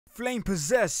Flame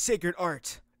possessed sacred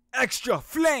art. Extra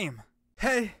flame.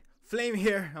 Hey, Flame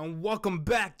here, and welcome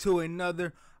back to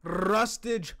another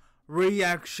Rustage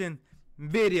reaction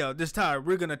video. This time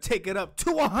we're gonna take it up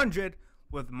to 100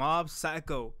 with Mob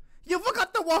Psycho. You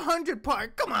forgot the 100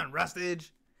 part. Come on,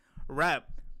 Rustage.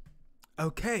 Rap.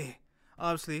 Okay.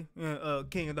 Obviously,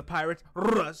 King of the Pirates,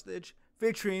 Rustage,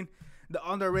 featuring the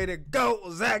underrated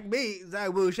GOAT Zach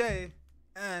Boucher,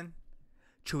 and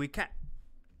Chewiecatt.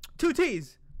 2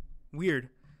 T's. Weird.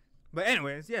 But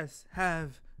anyways, yes,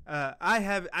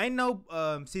 I know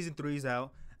season 3's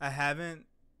out. I haven't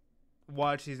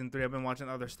watched season 3. I've been watching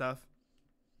other stuff.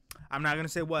 I'm not gonna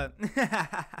say what.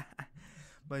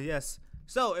 But yes.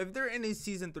 So if there any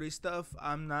season 3 stuff,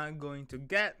 I'm not going to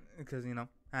get, because I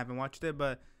haven't watched it.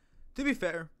 But to be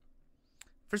fair,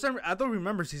 for some reason I don't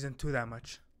remember season 2 that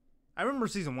much. I remember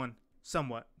season 1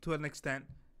 somewhat, to an extent.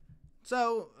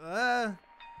 So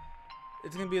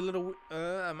it's gonna be a little.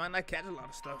 I might not catch a lot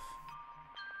of stuff.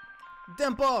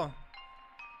 Dimple.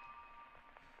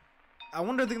 I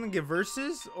wonder if they're gonna get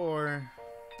verses, or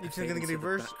each thing gonna get a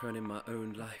verse. Background in my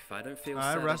own life. I don't feel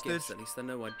sad. Rustage. At least I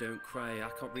know I don't cry. I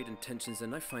can't read intentions,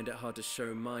 and I find it hard to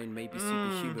show mine. Maybe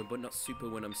superhuman, but not super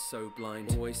when I'm so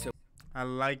blind. Always so. I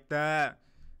like that.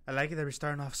 I like it that we're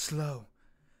starting off slow,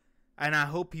 and I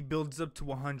hope he builds up to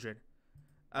 100.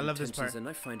 I love this part. And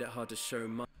I find it hard to show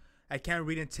mine. I can't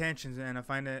read intentions, and I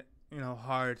find it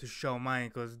hard to show mine,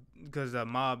 because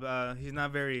Mob, he's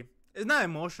not very. It's not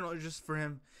emotional. It's just for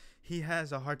him, he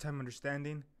has a hard time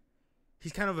understanding.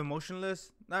 He's kind of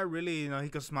emotionless. Not really. He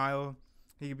could smile.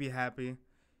 He could be happy.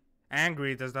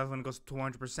 Angry. That's when it goes to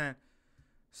 200%.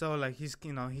 So like he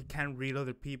can't read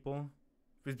other people.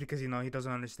 It's because he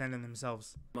doesn't understand them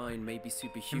themselves. Mine may be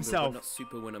superhuman, but not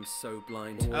super when I'm so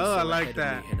blind. Oh, I like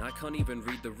that. And I can't even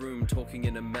read the room, talking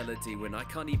in a melody when I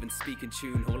can't even speak in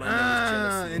tune. All I know is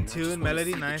jealousy. In tune,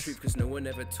 melody, nice. Because no one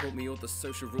ever taught me all the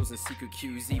social rules and secret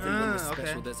cues. Even when we're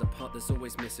special, there's a part that's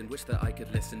always missing. Wish that I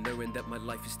could listen, knowing that my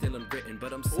life is still unwritten.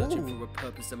 But I'm searching for a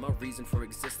purpose and my reason for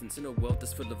existence in a world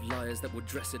that's full of liars that will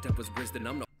dress it up as wisdom.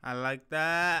 I'm not. I like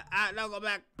that. Now go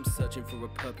back. I'm searching for a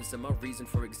purpose and my reason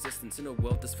for existence in a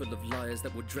world that's full of liars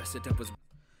that will dress it up as.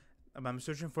 I'm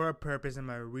searching for a purpose and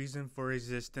my reason for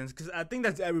existence, because I think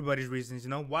that's everybody's reasons.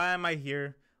 Why am I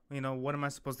here? What am I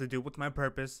supposed to do? What's my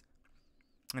purpose?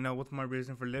 What's my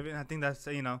reason for living? I think that's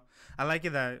I like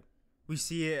it that we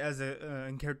see it as a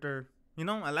in character.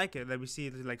 I like it that we see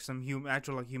it as like some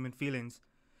actual human feelings.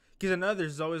 Because in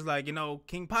others, it's always like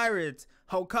King Pirates,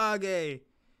 Hokage.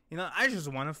 I just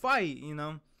want to fight,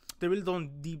 They really don't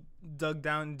dug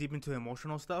down deep into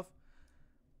emotional stuff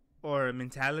or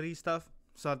mentality stuff.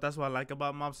 So that's what I like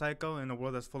about Mob Psycho, in a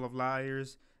world that's full of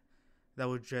liars that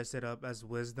would dress it up as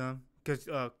wisdom. Because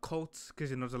cults,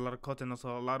 because there's a lot of cults, and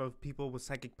also a lot of people with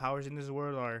psychic powers in this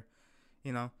world are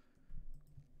hypocrites.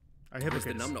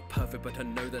 I'm not perfect, but I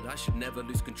know that I should never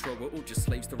lose control. We're all just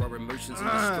slaves to our emotions and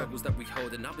the struggles that we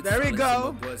hold. And there we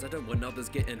go. Words. I don't want others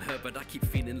getting hurt, but I keep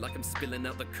feeling like I'm spilling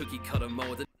out the cookie cutter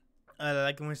mold. I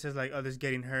like when he says like others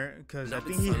getting hurt, because I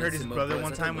think he hurt his brother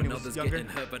one time when he was younger.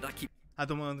 I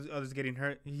don't want others getting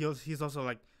hurt. He's also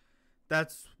like,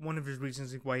 that's one of his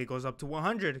reasons why he goes up to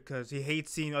 100, because he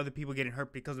hates seeing other people getting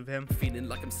hurt because of him. Feeling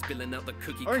like I'm spilling out the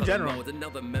cookie or in general,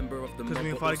 another member of the because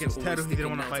when he fought against Teru, he didn't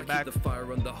want to fight back. The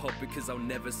fire on the hob because I'll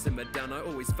never simmer down. I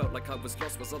always felt like I was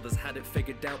lost, was others had it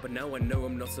figured out, but now I know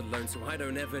I'm not alone, so I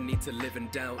don't ever need to live in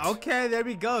doubt. Okay, there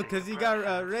we go, because you got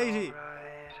Reiji,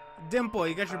 Dimple,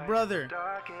 you got your brother,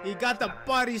 you got the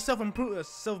body self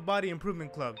body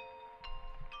improvement club.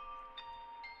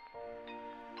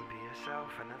 Be yourself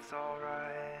and it's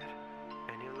alright,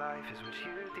 and your life is what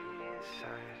you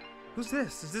decide. Who's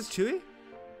this? Is this Chewie?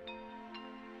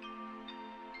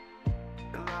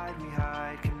 The light we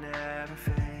hide can never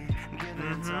fade.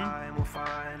 Given time, we'll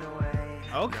find a way.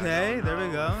 Okay, there we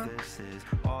go. This is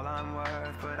all I'm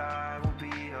worth, but I will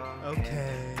be okay.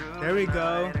 Okay, there we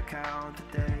go. Count the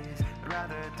days. I'd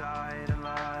rather die than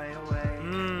lie away.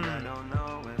 I don't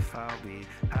know if I'll be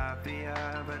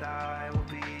happier, but I will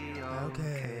be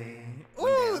okay.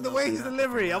 Ooh, the way he's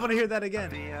delivery. I want to hear that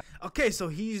again. Okay, so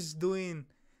he's doing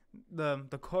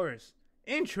the chorus.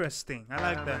 Interesting. I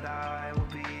like that. I will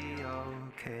be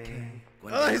okay.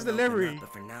 Oh, his delivery.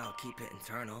 But for now, keep it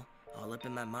internal. All up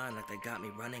in my mind like they got me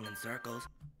running in circles.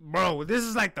 Bro, this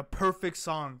is like the perfect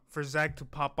song for Zach to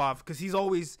pop off, because he's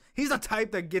the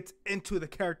type that gets into the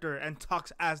character and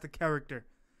talks as the character.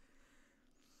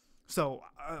 So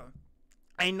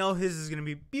I know his is gonna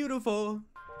be beautiful.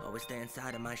 Always stay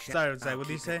inside of my shit. Sorry, Zach, what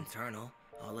did you say? Internal.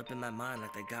 All up in my mind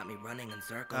like they got me running in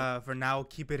circles. For now,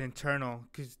 keep it internal,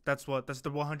 because that's the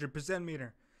 100%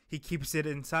 meter. He keeps it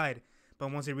inside.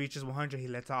 But once he reaches 100, he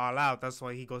lets it all out. That's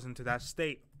why he goes into that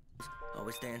state.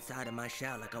 Always stay inside of my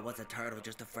shell like I was a turtle,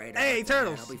 just afraid of Hey,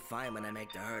 turtles! I'll be fine when I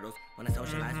make the hurdles. When I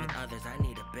socialize with others, I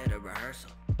need a bit of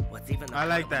rehearsal. What's even the I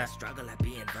like point when that. I struggle at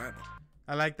being verbal.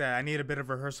 I like that. I need a bit of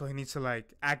rehearsal. He needs to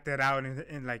like act that out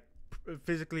in like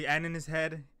physically and in his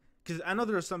head. Cause I know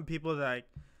there are some people that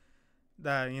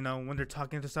you know, when they're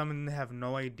talking to someone, they have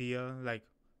no idea like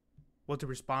what to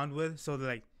respond with. So they're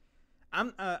like,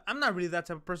 I'm not really that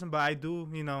type of person, but I do,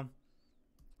 you know,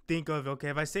 think of, okay,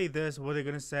 if I say this, what are they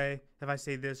gonna say? If I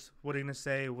say this, what are they gonna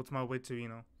say? What's my way to, you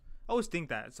know? I always think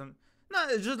that. It's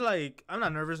just like I'm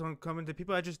not nervous when coming to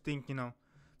people. I just think, you know,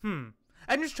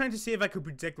 I'm just trying to see if I could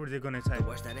predict what they're gonna type. The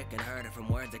worst that it can hurt are from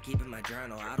words I keep in my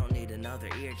journal. I don't need another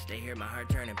ear just to hear my heart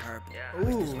turning purple.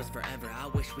 Wish this was forever. I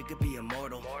wish we could be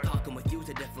immortal. Talking with you's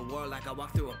a different world, like I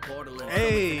walk through a portal. And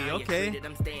hey, okay.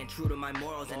 I'm staying true to my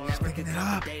morals and never can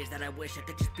come days that I wish I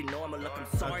could just be normal. Look,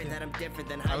 I'm sorry that I'm different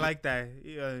than how I like that.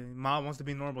 Ma wants to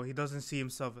be normal. He doesn't see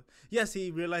himself. Yes, he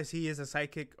realized he is a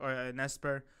psychic or an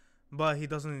esper, but he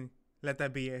doesn't let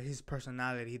that be his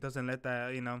personality. He doesn't let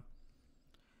that, you know,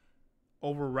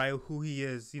 override who he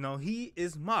is. You know, he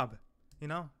is Mob. You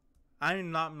know,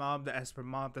 I'm not Mob the esper,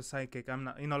 Mob the psychic. I'm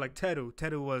not, you know, like Teru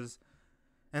was,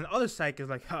 and other psychics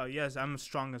like, oh yes, I'm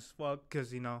strong as fuck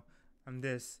because, you know, I'm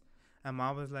this, and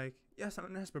Mob was like, yes, I'm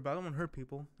an esper, but I don't want to hurt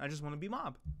people. I just want to be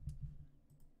Mob.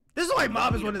 This is why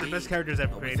Mob is one of the best characters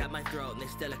ever created. At my throat and they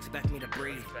still expect me to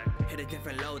breathe. Hit a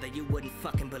different low that you wouldn't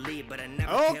fucking believe, but I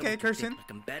never okay, cursing.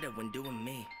 Like I'm better when doing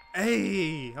me.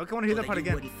 Hey, okay, I want to hear that part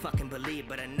again. You wouldn't fucking believe,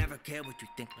 but I never care what you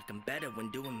think. Like I'm better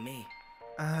when doing me.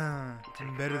 I'm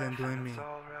better than doing me.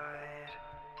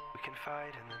 We can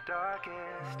fight in the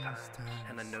darkest times.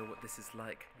 And I know what this is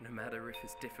like. No matter if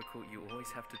it's difficult, you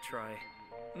always have to try.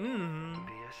 Be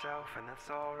yourself, and that's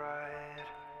alright.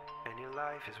 And your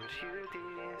life is what you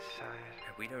decide.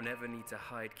 And we don't ever need to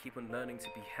hide. Keep on learning to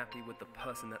be happy with the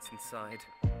person that's inside.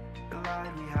 The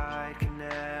light we hide can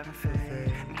never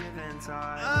fade. Given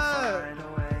time, we'll find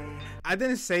a way. I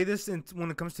didn't say this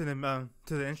when it comes to the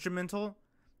instrumental,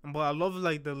 but I love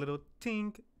like the little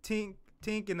tink, tink,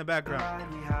 tink in the background. The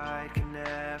light we hide can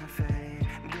never fade.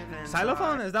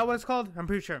 Xylophone, is that what it's called? I'm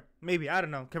pretty sure. Maybe, I don't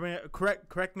know.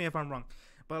 Correct me if I'm wrong.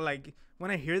 But like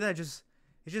when I hear that, it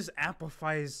just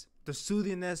amplifies the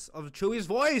soothingness of Chewie's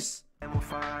voice. And we'll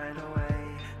find a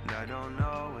way. And I don't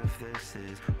know if this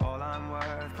is all I'm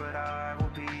worth, but I will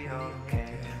be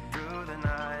okay. Through the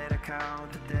night I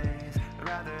count the days. I'd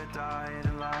rather die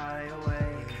than lie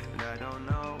awake. And I don't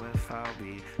know if I'll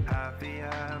be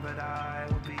happier, but I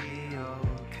will be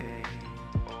okay.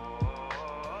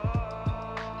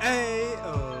 Hey,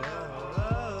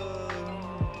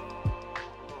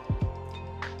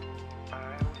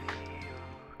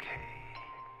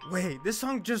 Wait, this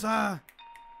song just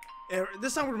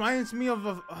this song reminds me of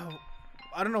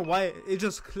I don't know why it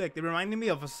just clicked. It reminded me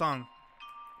of a song.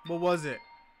 What was it?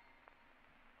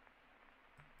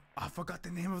 I forgot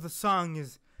the name of the song. You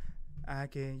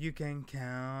can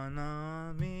count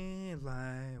on me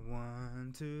like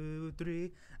 1, 2,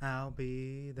 3. I'll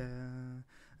be there.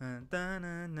 Count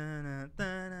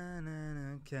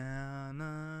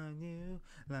on you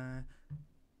like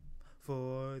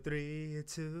 4, 3,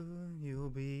 2,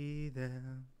 you'll be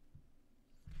there.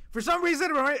 For some reason,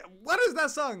 what is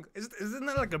that song? Isn't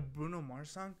that like a Bruno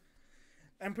Mars song?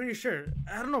 I'm pretty sure.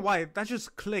 I don't know why. That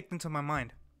just clicked into my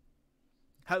mind.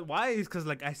 Why? Is because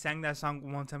like I sang that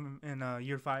song one time in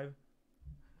year 5,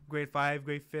 grade 5,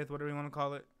 grade 5th, whatever you want to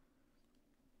call it.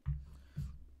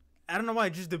 I don't know why.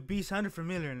 Just the beat sounded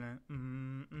familiar. Like,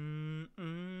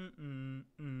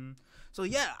 So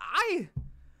yeah, I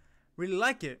really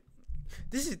like it.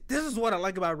 This is what I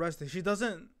like about Rustage. He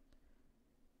doesn't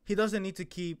need to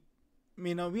keep,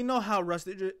 you know, we know how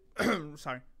Rustage is,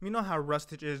 we know how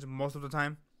Rustage is most of the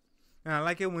time. And I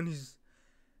like it when he's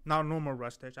not normal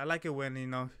Rustage. I like it when, you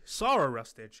know, sorrow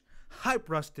Rustage, hype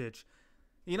Rustage.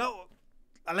 You know,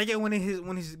 I like it when he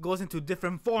goes into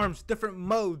different forms, different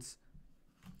modes.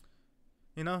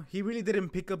 You know, he really didn't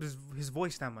pick up his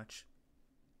voice that much.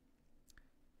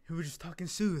 He was just talking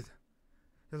soothe.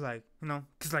 It's like, you know,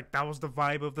 because like that was the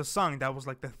vibe of the song. That was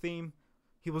like the theme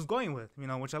he was going with, you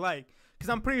know, which I like. Because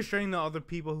I'm pretty sure, you know, other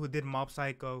people who did Mob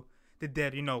Psycho, they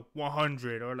did, you know,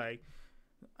 100 or like,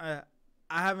 I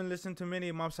haven't listened to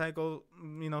many Mob Psycho,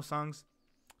 you know, songs.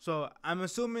 So I'm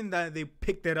assuming that they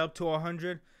picked it up to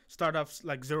 100, start off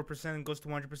like 0% and goes to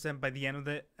 100% by the end of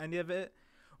it,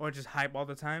 or just hype all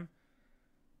the time.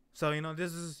 So, you know,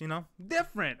 this is, you know,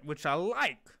 different, which I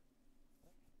like,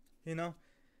 you know.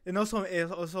 And also,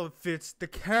 it also fits the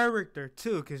character,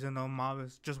 too, because, you know, Mob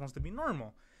just wants to be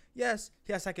normal. yes,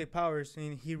 he has psychic powers,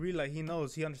 and he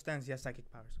understands he has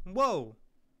psychic powers. Whoa.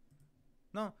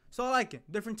 No, so I like it.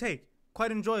 Different take.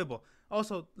 Quite enjoyable.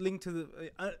 Also, link to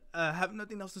the, have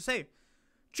nothing else to say.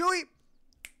 Chewie,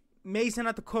 Mason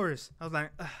at the chorus. I was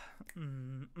like,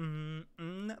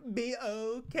 be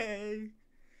okay.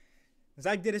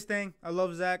 Zach did his thing. I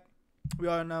love Zach. We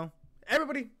all know.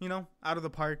 Everybody, out of the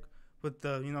park with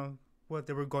the, what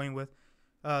they were going with.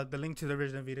 The link to the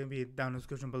original video will be down in the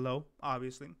description below,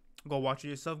 obviously. Go watch it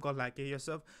yourself. Go like it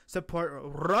yourself. Support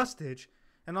Rustage.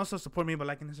 And also support me by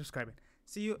liking and subscribing.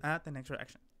 See you at the next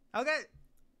reaction. Okay.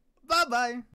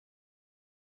 Bye-bye.